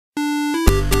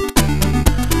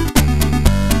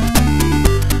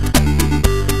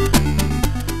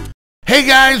Hey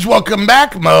guys, welcome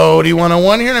back. Modi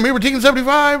 101 here, and I'm here with TEAGAN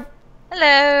 75.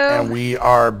 Hello. And we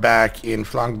are back in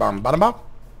Flangbam Badamba.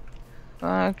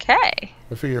 Okay.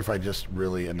 I figure if I just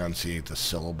really enunciate the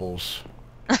syllables.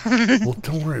 Well,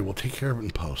 don't worry, we'll take care of it in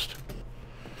post.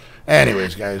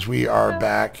 Anyways, guys, we are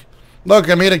back. Look,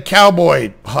 I made a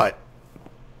cowboy hut.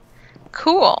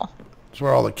 Cool. That's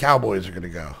where all the cowboys are going to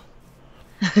go.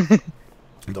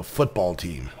 The football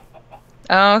team.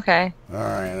 Oh, okay. All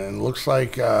right, and it looks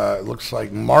like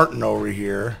Martin over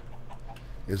here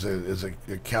is a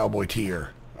cowboy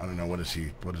tier. I don't know, what is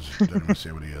he? What is he? Doesn't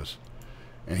say what he is.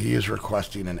 And he is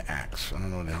requesting an axe. I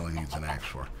don't know what the hell he needs an axe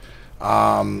for.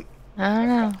 I don't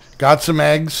know. Got some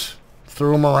eggs.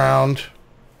 Threw them around.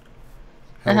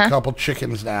 Have a couple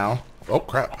chickens now. Oh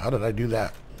crap! How did I do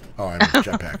that? Oh, I have a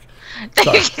jetpack.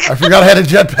 Sorry, I forgot I had a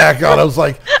jetpack on. I was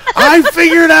like, I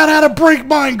figured out how to break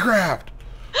Minecraft.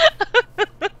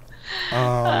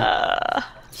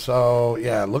 So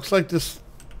yeah, it looks like this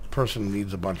person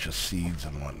needs a bunch of seeds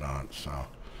and whatnot. So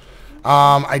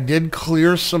I did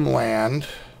clear some land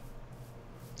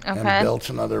and built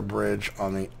another bridge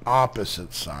on the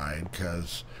opposite side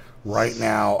because right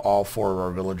now all 4 of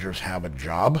our villagers have a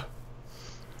job.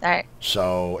 All right.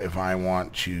 So if I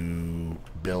want to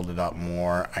build it up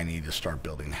more, I need to start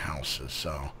building houses.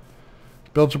 So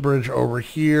built a bridge over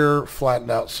here,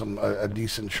 flattened out a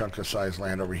decent chunk of size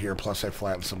land over here, plus I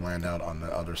flattened some land out on the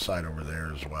other side over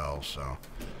there as well. So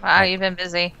Wow, you've been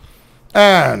busy.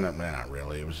 no, not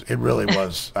really. It really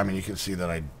was. I mean, you can see that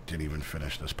I didn't even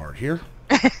finish this part here.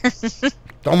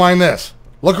 Don't mind this.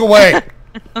 Look away.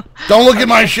 Don't look at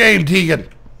my shame, TEAGAN.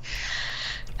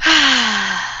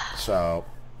 So,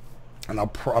 and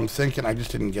I'm thinking, I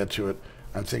just didn't get to it.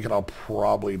 I'm thinking I'll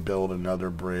probably build another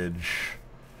bridge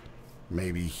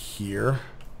maybe here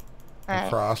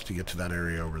across to get to that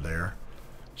area over there.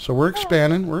 So we're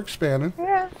expanding. We're expanding.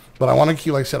 Yeah. But I want to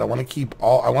keep, like I said, I want to keep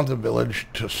I want the village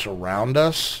to surround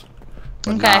us,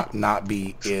 but not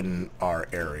be in our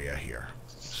area here.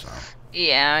 So.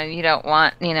 Yeah, you don't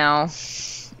want,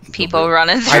 people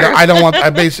running through. I don't want. I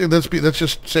basically let's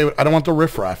just say I don't want the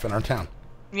riffraff in our town.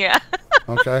 Yeah.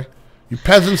 Okay. You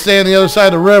peasants stay on the other side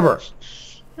of the river.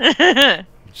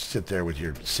 Sit there with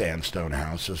your sandstone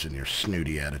houses and your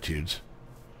snooty attitudes.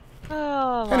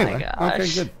 Oh Anyway, my gosh. okay,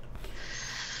 good.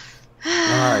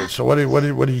 All right. So what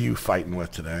are you fighting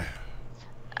with today?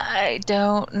 I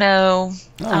don't know.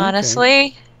 Oh, honestly.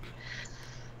 Okay.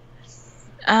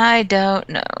 I don't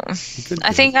know. Good.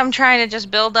 I think I'm trying to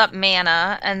just build up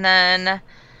mana, and then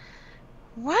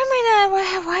why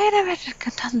haven't I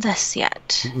done this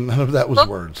yet? None of that was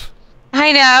words.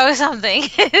 I know something.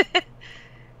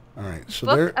 All right. So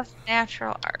Book of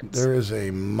Natural Arts. there is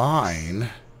a mine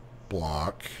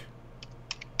block.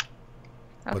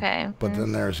 Okay. But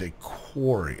then there's a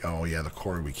quarry. Oh yeah, the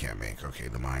quarry we can't make. Okay,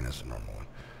 the mine is the normal one.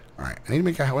 All right. I need to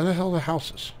make where the hell are the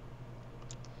houses?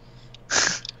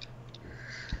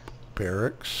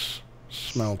 Barracks,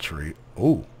 smeltery.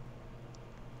 Oh,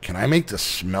 can I make the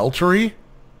smeltery?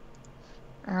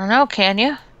 I don't know, can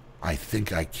you? I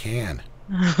think I can.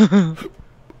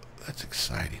 That's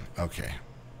exciting. Okay.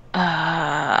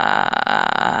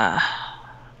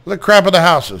 The crap of the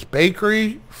houses.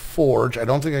 Bakery, forge. I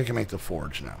don't think I can make the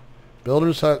forge now.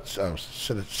 Builder's hut. Oh,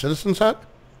 citizen's hut?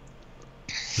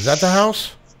 Is that the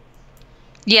house?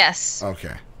 Yes.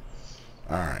 Okay.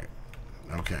 All right.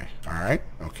 Okay. All right.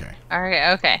 Okay. All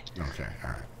right. Okay. Okay. All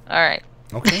right. All right.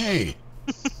 Okay.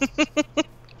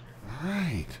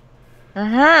 All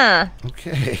right.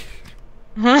 Okay.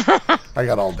 I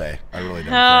got all day. I really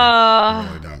don't care. I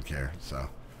really don't care. So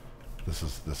this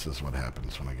is what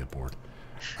happens when I get bored.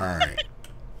 All right.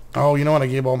 Oh, you know what? I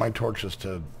gave all my torches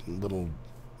to little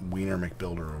Wiener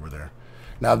McBuilder over there.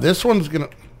 Now this one's gonna.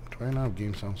 Do I not have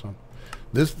game sounds on?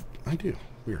 This I do.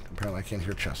 Weird. Apparently I can't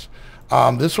hear chess.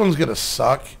 This one's gonna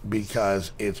suck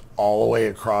because it's all the way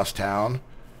across town.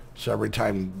 So every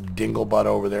time Dinglebutt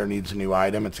over there needs a new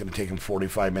item, it's gonna take him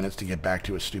 45 minutes to get back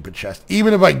to his stupid chest,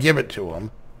 even if I give it to him.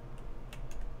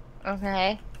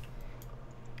 Okay.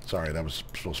 Sorry, that was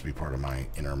supposed to be part of my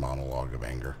inner monologue of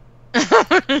anger.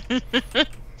 I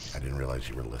didn't realize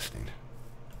you were listening.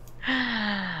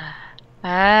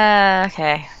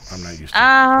 Okay. I'm not used to.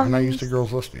 I'm not used to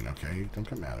girls listening. Okay, don't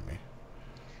get mad at me.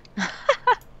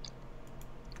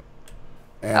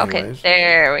 Okay,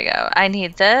 there we go. I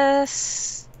need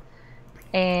this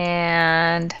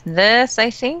and this. I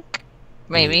think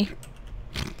maybe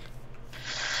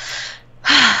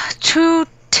 2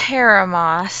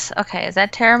 Terramoss. Okay, is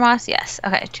that Terramoss? Yes.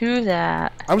 Okay, 2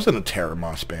 that. I was in a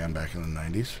Terramoss band back in the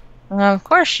 90s. Of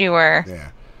course you were.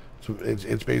 Yeah. So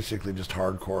it's basically just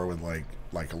hardcore with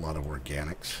like a lot of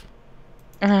organics.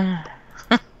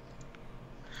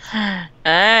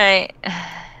 Alright.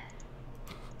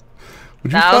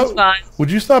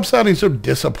 Would you stop sounding so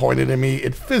disappointed in me?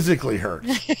 It physically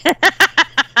hurts.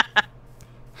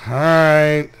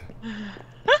 Alright.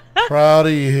 Proud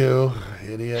of you,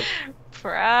 idiot.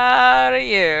 Proud of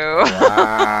you.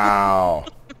 Wow.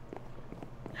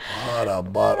 What a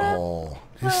butthole.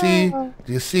 Do you see? Do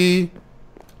you see?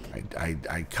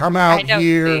 I come out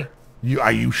here. See.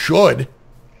 You should.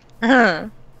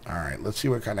 Alright, let's see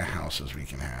what kind of houses we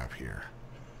can have here.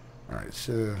 Alright,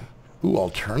 so... Ooh,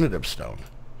 alternative stone.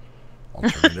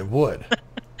 Alternative wood.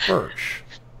 Birch.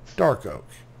 Dark oak.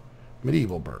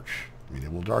 Medieval birch.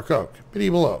 Medieval dark oak.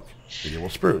 Medieval oak. Medieval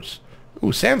spruce.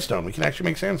 Ooh, sandstone. We can actually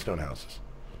make sandstone houses.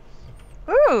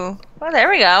 Ooh, well, there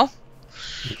we go.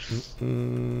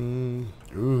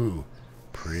 Ooh,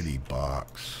 pretty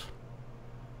box.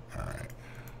 Alright.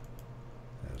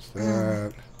 There's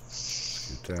that.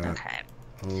 Let's get that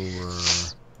over.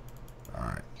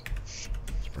 Alright.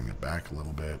 Let's bring it back a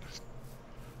little bit.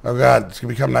 Oh god, it's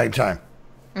gonna become nighttime.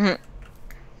 I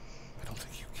don't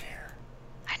think you care.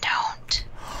 I don't.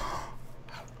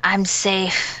 I'm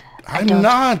safe. I'm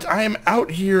not. I am out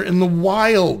here in the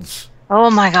wilds. Oh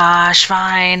my gosh,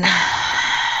 fine.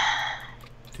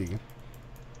 Tegan?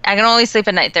 I can only sleep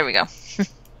at night. There we go.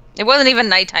 It wasn't even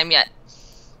nighttime yet.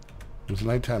 It was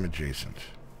nighttime adjacent.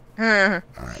 Alright,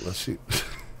 let's see.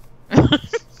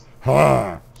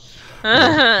 Huh.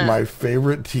 My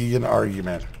favorite Tegan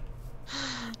argument.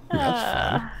 Ooh, that's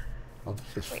fun. Oh,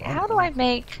 this is fun. How do I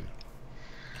make...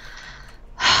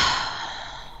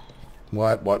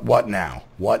 What now?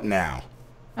 What now?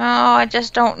 Oh, I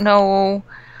just don't know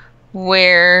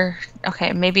where...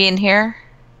 Okay, maybe in here?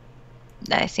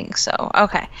 I think so.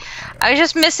 Okay. I was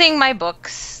just missing my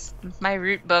books. My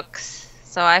root books.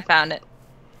 So I found it.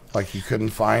 Like you couldn't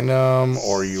find them?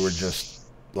 Or you were just,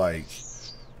 like...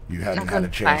 You hadn't had a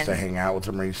chance to hang out with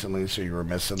them recently, so you were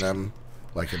missing them?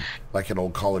 Like an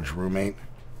old college roommate?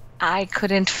 I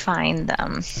couldn't find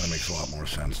them. That makes a lot more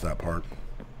sense, that part.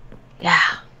 Yeah.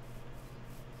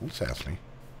 Don't sass me.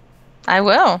 I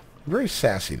will. You're very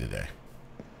sassy today.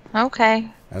 Okay.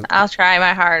 I'll try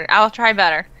my hard. I'll try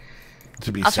better.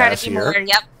 To be I'll sassier? try to be more.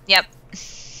 Yep.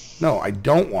 No, I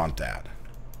don't want that.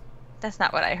 That's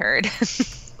not what I heard.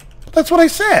 That's what I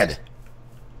said.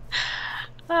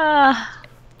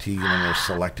 Tegan and her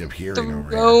selective hearing over here.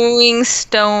 Throwing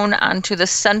stone onto the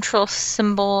central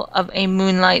symbol of a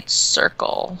moonlight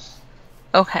circle.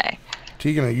 Okay.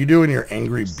 Tegan, are you doing your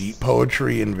angry beat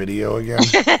poetry in video again?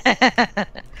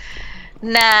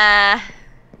 Nah.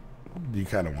 You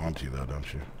kind of want to, though, don't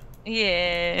you?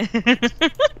 Yeah.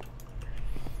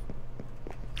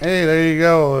 Hey, there you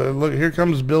go. Look, here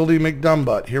comes Bildy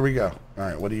McDumbbutt. Here we go. All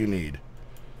right, what do you need?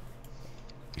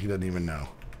 He doesn't even know.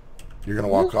 You're going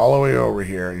to walk all the way over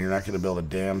here, and you're not going to build a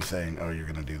damn thing. Oh, you're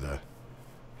going to do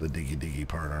the diggy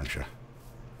part, aren't you?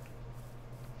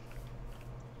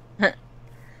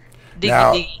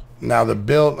 Now the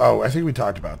build... Oh, I think we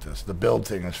talked about this. The build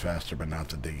thing is faster, but not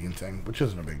the digging thing, which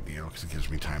isn't a big deal, because it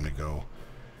gives me time to go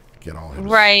get all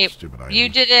his stupid items. You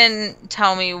didn't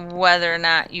tell me whether or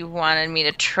not you wanted me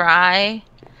to try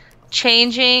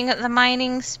changing the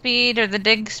mining speed or the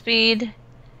dig speed.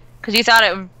 Because you thought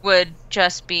it would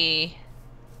just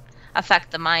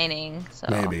affect the mining. So.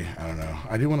 Maybe. I don't know.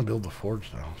 I do want to build the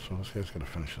forge, though. So this guy's got to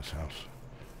finish this house.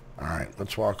 All right.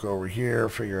 Let's walk over here,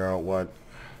 figure out what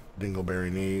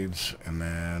Dingleberry needs, and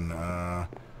then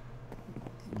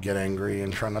get angry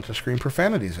and try not to scream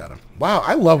profanities at him. Wow.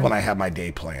 I love when I have my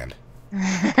day planned. All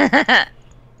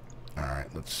right.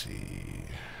 Let's see.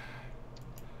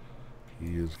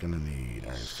 He is going to need...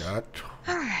 He's got...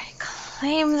 All right.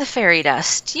 Claim the fairy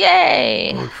dust.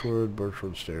 Yay!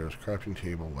 Birchwood stairs, crafting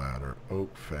table, ladder,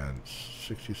 oak fence,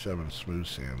 67 smooth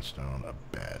sandstone, a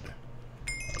bed.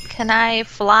 Okay. Can I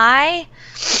fly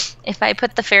if I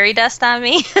put the fairy dust on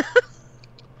me?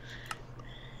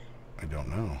 I don't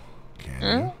know. Can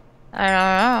you? I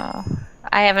don't know.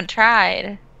 I haven't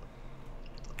tried.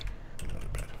 Go to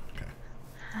bed. Okay.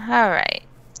 All right.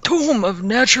 Tome of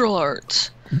Natural Arts.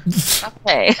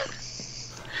 Okay.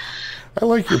 I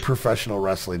like your professional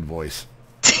wrestling voice.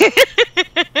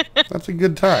 That's a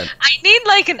good time. I need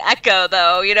like an echo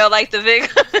though, you know, like the big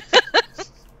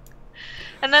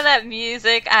and then that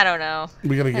music, I don't know.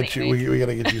 We gotta get you we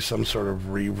gotta get you some sort of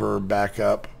reverb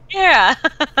backup. Yeah.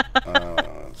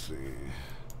 Let's see.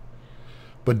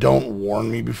 But don't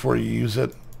warn me before you use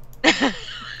it.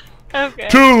 Okay.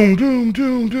 Doom.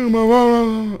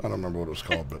 I don't remember what it was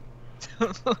called, but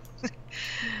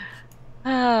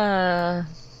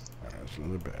that's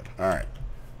another bed. Alright.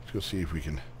 Let's go see if we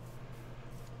can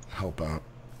help out.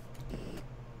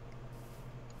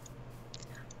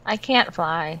 I can't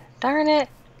fly. Darn it.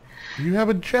 You have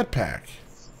a jetpack.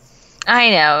 I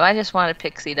know. I just wanted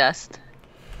pixie dust.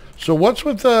 So what's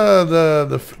with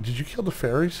the did you kill the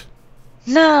fairies?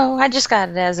 No, I just got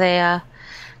it as a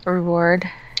reward.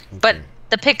 Okay. But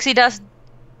the pixie dust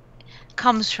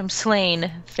comes from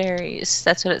slain fairies.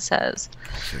 That's what it says.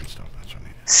 Sandstone, that's what I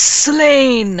need.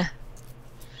 Slain!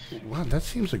 Wow, that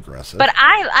seems aggressive. But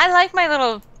I like my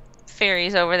little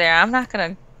fairies over there. I'm not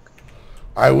going to...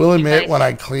 I will admit, when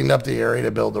I cleaned up the area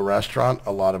to build the restaurant,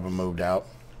 a lot of them moved out.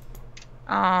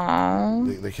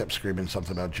 Aww. They kept screaming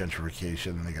something about gentrification,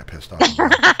 and they got pissed off.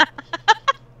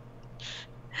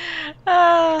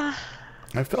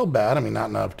 I felt bad. I mean, not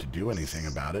enough to do anything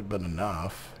about it, but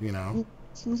enough, you know.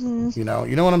 Mm-hmm. You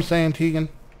know what I'm saying, Tegan?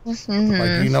 Mm-hmm.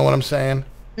 Like, do you know what I'm saying?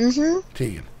 Mm-hmm.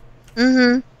 Tegan.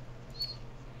 Mm-hmm.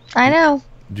 I know.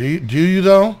 Do you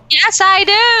though? Yes, I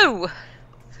do.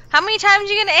 How many times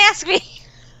are you gonna ask me?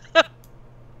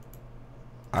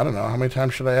 I don't know. How many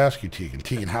times should I ask you, Tegan?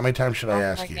 Tegan, how many times should I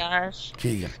ask you? Oh my gosh.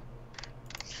 Tegan.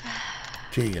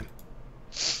 Tegan.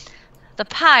 The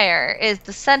pyre is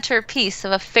the centerpiece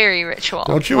of a fairy ritual.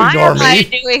 Don't you ignore me. Why am I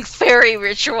doing fairy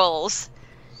rituals?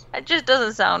 That just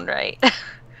doesn't sound right.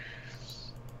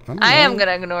 I am going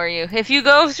to ignore you. If you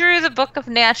go through the Book of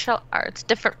Natural Arts,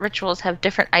 different rituals have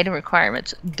different item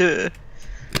requirements. Duh.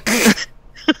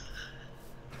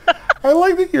 I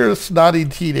like that you're a snotty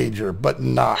teenager, but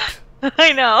not.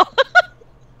 I know.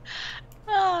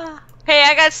 Hey,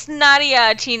 I got snotty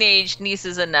teenage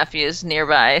nieces and nephews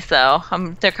nearby, so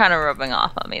they're kind of rubbing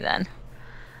off on me then.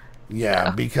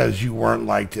 Yeah, so. Because you weren't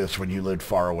like this when you lived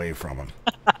far away from them.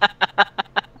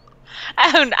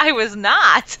 I was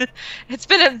not. There's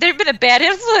been a bad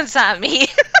influence on me.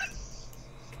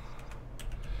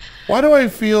 Why do I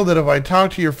feel that if I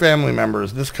talk to your family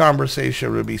members, this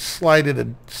conversation would be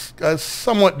slighted a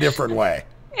somewhat different way?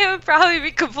 It would probably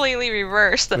be completely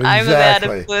reversed, that I'm a bad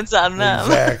influence on them.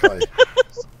 Exactly.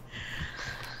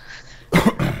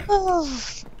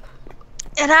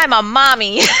 And I'm a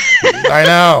mommy. I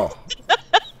know.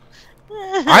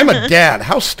 I'm a dad.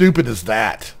 How stupid is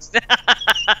that?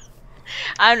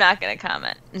 I'm not going to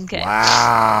comment. Okay.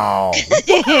 Wow.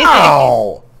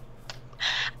 Wow.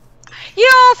 You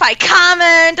know, if I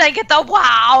comment, I get the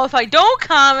wow. If I don't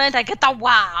comment, I get the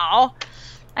wow.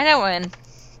 I don't win.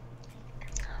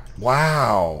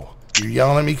 Wow. You're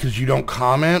yelling at me because you don't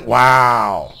comment?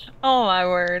 Wow. Oh, my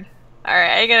word. All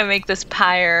right, I got to make this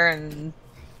pyre and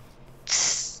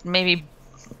maybe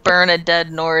burn a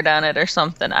dead Nord on it or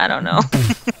something. I don't know.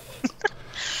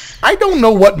 I don't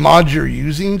know what mod you're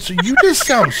using, so you just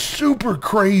sound super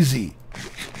crazy.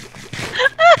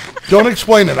 Don't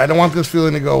explain it. I don't want this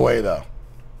feeling to go away, though.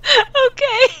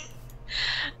 Okay.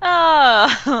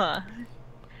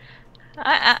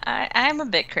 I'm a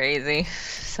bit crazy,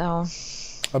 so...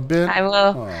 A bit? I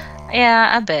will... Aww.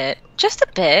 Yeah, a bit. Just a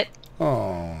bit.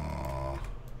 Aww.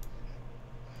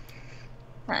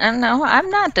 No, I'm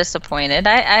not disappointed.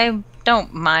 I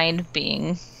don't mind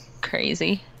being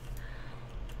crazy.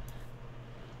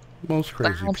 Most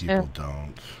crazy people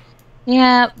don't.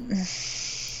 Yeah.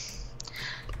 Does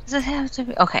it have to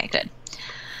be? Okay, good.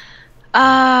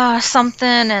 Something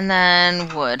and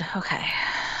then wood. Okay.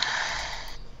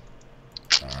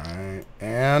 Alright,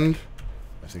 and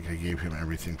I think I gave him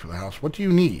everything for the house. What do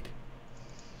you need?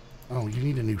 Oh, you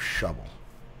need a new shovel.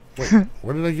 Wait,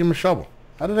 where did I give him a shovel?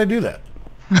 How did I do that?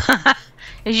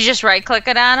 Did you just right-click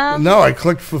it on him? No, I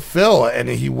clicked fulfill and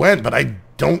he went, but I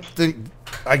don't think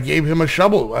I gave him a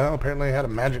shovel. Well, apparently I had a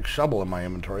magic shovel in my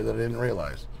inventory that I didn't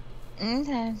realize.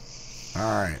 Okay.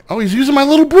 Alright. Oh, he's using my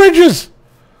little bridges!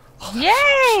 Oh,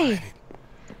 yay!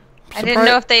 So I didn't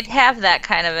know if they'd have that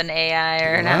kind of an AI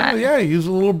or not. Yeah, use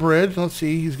a little bridge. Let's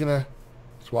see, he's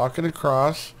walking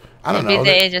across. I don't know. Maybe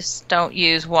they just don't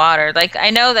use water. Like, I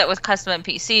know that with custom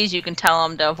NPCs, you can tell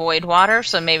them to avoid water,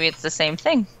 so maybe it's the same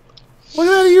thing. Look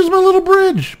at that, he used my little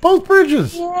bridge. Both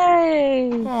bridges. Yay.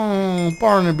 Oh,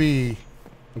 Barnaby.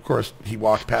 Of course, he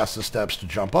walked past the steps to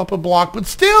jump up a block, but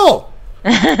still!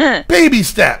 Baby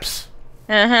steps!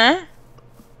 Uh-huh.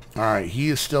 Alright, he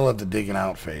is still at the digging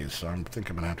out phase, so I think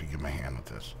I'm going to have to give him a hand with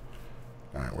this.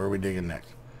 Alright, where are we digging next?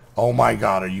 Oh my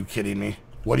god, are you kidding me?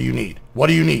 What do you need? What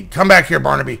do you need? Come back here,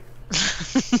 Barnaby.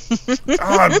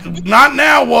 Not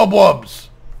now, Wub Wubs.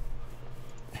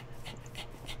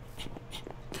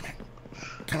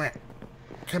 Come here.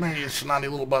 Come here, you snotty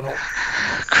little butthole.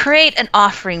 Create an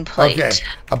offering plate. Okay.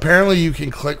 Apparently you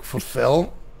can click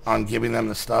fulfill on giving them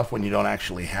the stuff when you don't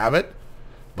actually have it,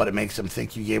 but it makes them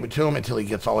think you gave it to him until he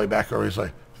gets all the way back over. He's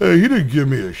like, hey, he didn't give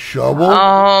me a shovel.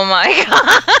 Oh my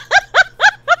god.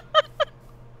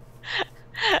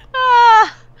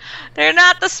 They're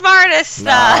not the smartest.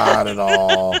 Not at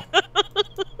all.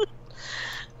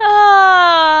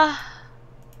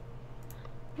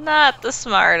 Not the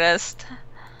smartest.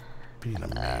 Being a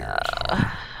mayor.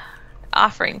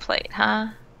 Offering plate, huh?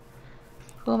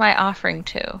 Who am I offering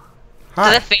to?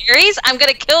 Hi. To the fairies? I'm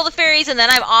gonna kill the fairies and then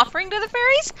I'm offering to the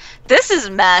fairies? This is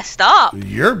messed up.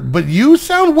 But you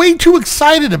sound way too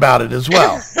excited about it as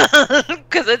well.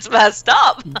 Because it's messed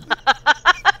up.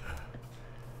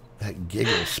 That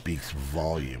giggle speaks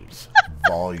volumes.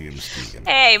 Volumes, Tegan.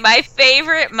 Hey, my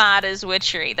favorite mod is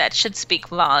witchery. That should speak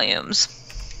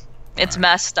volumes. It's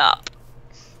messed up.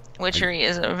 Witchery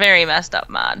is a very messed up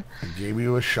mod. I gave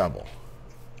you a shovel.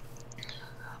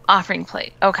 Offering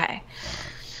plate. Okay.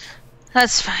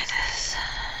 That's fine.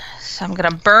 So I'm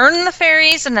gonna burn the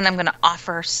fairies and then I'm gonna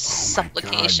offer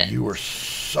supplication. God, you are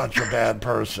such a bad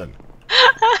person.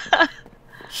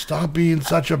 Stop being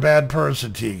such a bad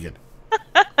person, Tegan.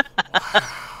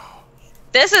 Wow.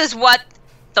 This is what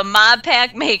the mod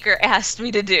pack maker asked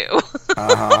me to do.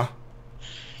 Uh-huh.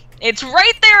 It's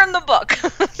right there in the book.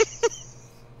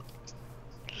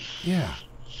 Yeah.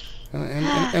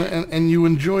 And you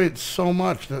enjoy it so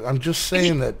much. That I'm just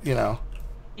saying that, you know.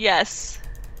 Yes.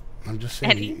 I'm just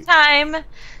saying. Anytime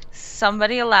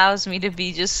somebody allows me to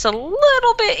be just a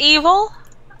little bit evil,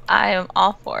 I am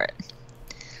all for it.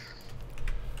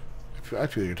 I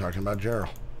feel you're talking about Gerald.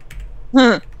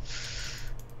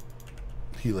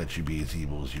 He lets you be as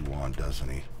evil as you want, doesn't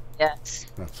he? Yes.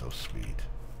 That's so sweet.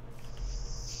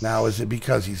 Now, is it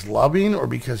because he's loving or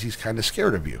because he's kind of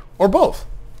scared of you? Or both?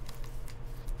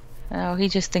 Oh, he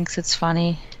just thinks it's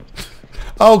funny.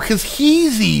 Oh, because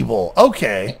he's evil.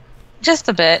 Okay. Just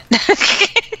a bit.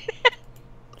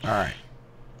 All right.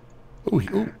 Ooh,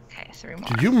 ooh. Okay, 3 more.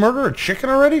 Did you murder a chicken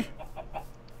already?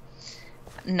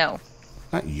 No.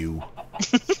 Not you.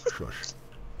 Shush.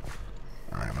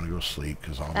 All right, I'm going to go sleep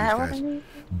because all these guys...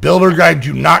 Builder guy,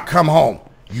 do not come home.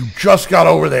 You just got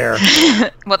over there.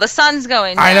 Well, the sun's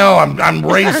going down. I know. I'm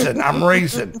racing. I'm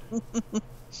racing.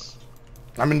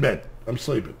 I'm in bed. I'm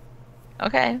sleeping.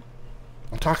 Okay.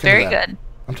 I'm talking Very to them. good.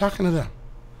 I'm talking to them.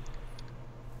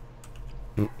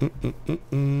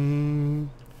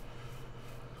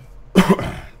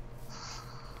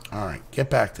 All right, get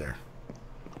back there.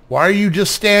 Why are you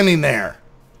just standing there?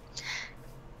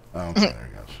 Oh, okay, there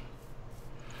he goes.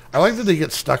 I like that they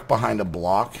get stuck behind a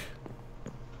block.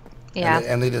 Yeah.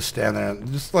 And they just stand there.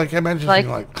 And just like, I imagine being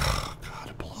like, oh, God,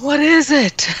 a block. What is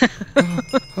it?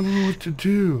 I don't know what to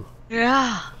do.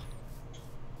 Yeah.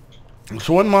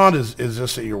 So what mod is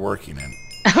this that you're working in?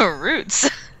 Roots.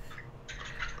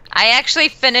 I actually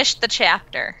finished the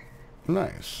chapter.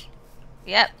 Nice.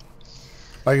 Yep.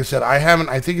 Like I said,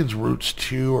 I think it's Roots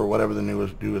 2 or whatever the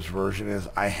newest version is.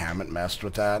 I haven't messed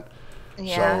with that.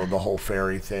 Yeah. So the whole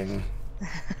fairy thing,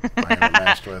 I haven't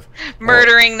messed with.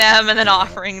 Murdering them and then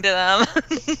offering to them.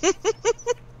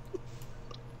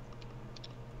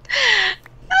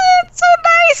 Oh, it's so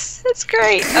nice. It's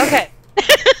great. Okay.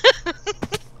 Run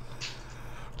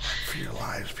for your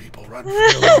lives, people. Run for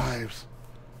your lives.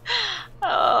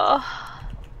 Oh.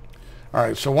 All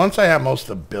right, so once I have most of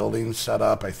the buildings set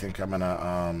up, I think I'm going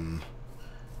to,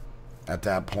 at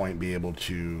that point, be able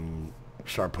to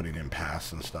start putting in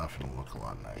paths and stuff, and it'll look a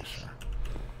lot nicer.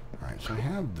 All right, so I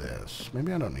have this.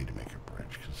 Maybe I don't need to make a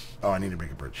bridge. I need to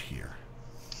make a bridge here.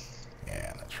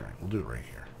 Yeah, that's right. We'll do it right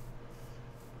here.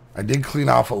 I did clean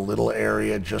off a little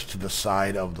area just to the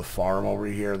side of the farm over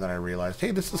here. Then I realized,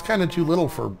 hey, this is kind of too little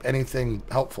for anything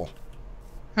helpful.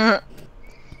 Oh.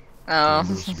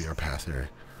 This will be our path area.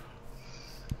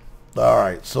 All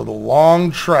right, so the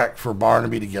long trek for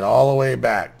Barnaby to get all the way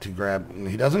back to grab...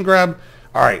 He doesn't grab...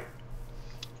 All right.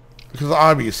 Because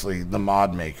obviously the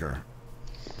mod maker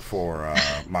for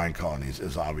Mind Colonies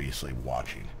is obviously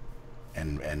watching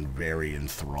and very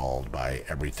enthralled by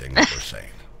everything that we're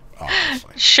saying.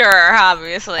 Obviously. Sure,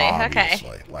 obviously. Obviously.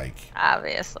 Okay. Like,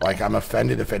 obviously. Like, I'm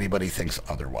offended if anybody thinks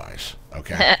otherwise.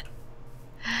 Okay?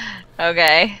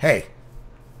 Okay. Hey.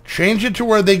 Change it to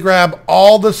where they grab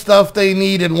all the stuff they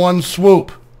need in one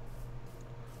swoop.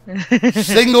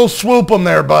 Single swoop them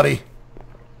there, buddy.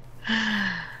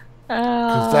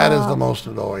 Because that is the most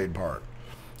annoying part.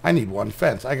 I need one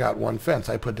fence. I got one fence.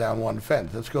 I put down one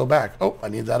fence. Let's go back. Oh, I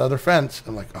need that other fence.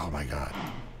 I'm like, oh my God.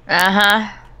 Uh-huh.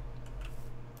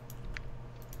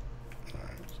 All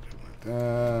right, let's do it like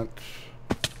that.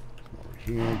 Come over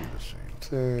here, do the same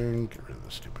thing. Get rid of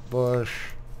the stupid bush.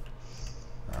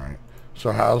 All right.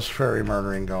 So how's fairy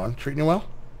murdering going? Treating you well?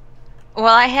 Well,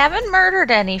 I haven't murdered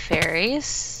any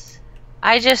fairies.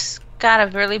 I just got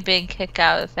a really big kick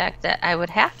out of the fact that I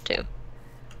would have to.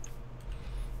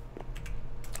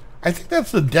 I think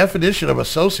that's the definition of a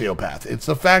sociopath. It's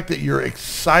the fact that you're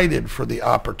excited for the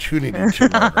opportunity to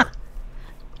murder.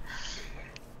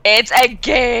 It's a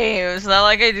game. It's not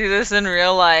like I do this in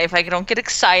real life. I don't get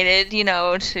excited, you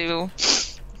know, to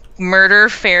murder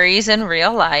fairies in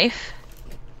real life.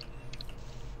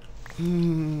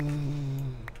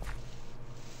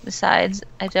 Besides,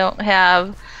 I don't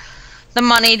have the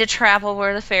money to travel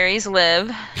where the fairies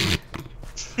live.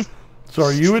 So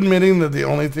are you admitting that the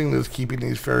only thing that's keeping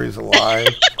these fairies alive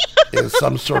is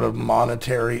some sort of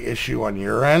monetary issue on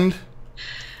your end?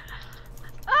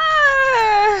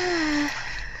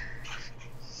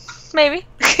 Maybe.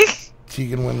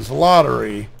 Tegan wins the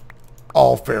lottery,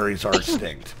 all fairies are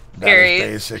extinct. That Fairies.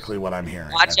 is basically what I'm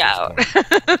hearing. Watch out.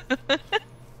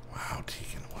 Wow,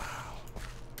 Tegan, wow.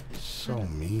 So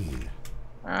mean.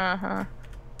 Uh-huh.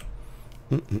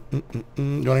 You want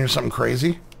to hear something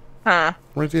crazy? Huh.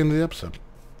 Right at the end of the episode.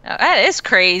 Oh, that is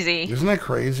crazy. Isn't that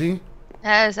crazy?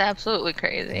 That is absolutely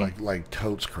crazy. Like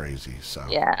totes crazy, so.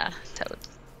 Yeah, totes.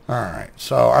 Alright,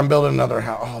 so I'm building another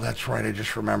house. Oh, that's right, I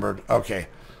just remembered. Okay.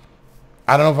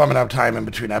 I don't know if I'm going to have time in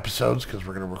between episodes because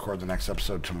we're going to record the next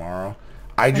episode tomorrow.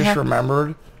 I just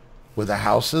remembered with the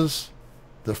houses,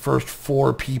 the first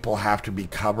 4 people have to be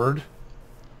covered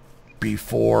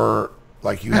before,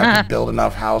 like, you have to build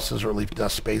enough houses or leave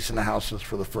enough space in the houses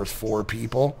for the first 4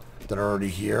 people that are already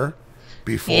here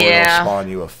before it'll spawn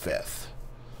you a 5th.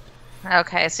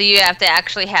 Okay, so you have to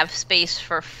actually have space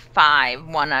for 5,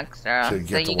 1 extra. So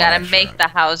you got to make the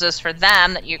houses for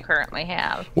them that you currently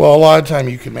have. Well, a lot of time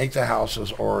you can make the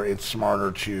houses, or it's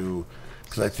smarter to,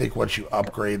 because I think once you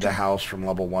upgrade the house from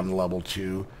level 1 to level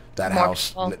 2, that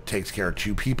house takes care of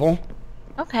 2 people.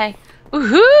 Okay.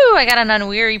 Woohoo! I got an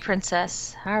unweary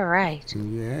princess. All right.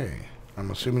 Yay. I'm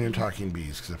assuming you're talking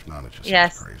bees, because if not, it just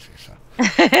sounds crazy. So.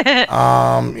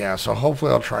 Yeah, so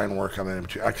hopefully I'll try and work on that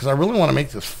because I really want to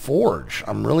make this forge.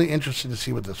 I'm really interested to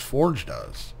see what this forge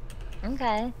does.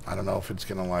 Okay. I don't know if it's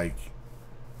gonna, like,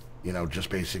 you know, just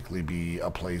basically be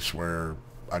a place where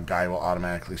a guy will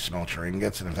automatically smelt your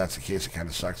ingots, and if that's the case, it kind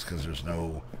of sucks because there's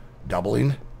no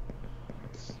doubling.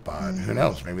 But who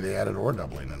knows? Maybe they added ore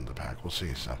doubling into the pack. We'll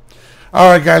see. So, all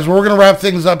right, guys. Well, we're going to wrap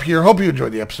things up here. Hope you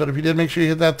enjoyed the episode. If you did, make sure you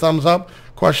hit that thumbs up.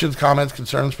 Questions, comments,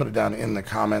 concerns, put it down in the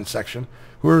comments section.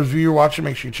 Whoever's viewer watching,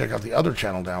 make sure you check out the other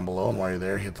channel down below. And while you're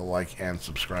there, hit the like and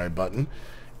subscribe button.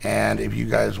 And if you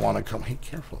guys want to come... Hey,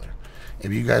 careful there.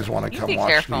 If you guys want to come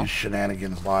watch these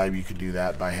shenanigans live, you can do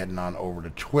that by heading on over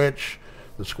to Twitch.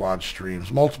 The Squad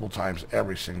streams multiple times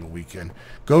every single weekend.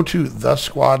 Go to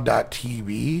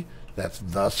thesquad.tv. That's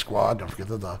The Squad. Don't forget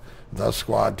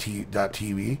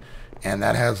thesquad.tv. And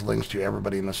that has links to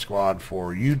everybody in the squad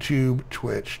for YouTube,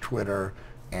 Twitch, Twitter,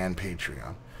 and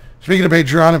Patreon. Speaking of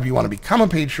Patreon, if you want to become a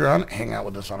Patreon, hang out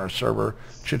with us on our server,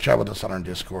 chit-chat with us on our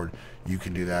Discord, you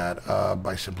can do that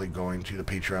by simply going to the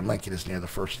Patreon link. It is near the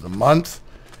 1st of the month.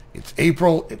 It's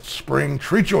April. It's spring.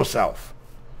 Treat yourself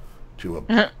to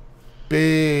a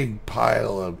big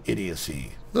pile of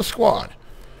idiocy. The Squad.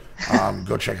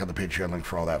 Go check out the Patreon link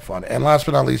for all that fun. And last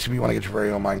but not least, if you want to get your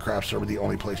very own Minecraft server, the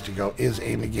only place to go is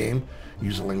Aim the Game.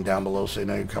 Use the link down below so you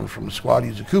know you come from the squad.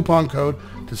 Use a coupon code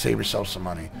to save yourself some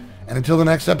money. And until the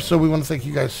next episode, we want to thank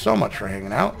you guys so much for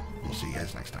hanging out. We'll see you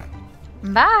guys next time.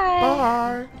 Bye.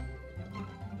 Bye.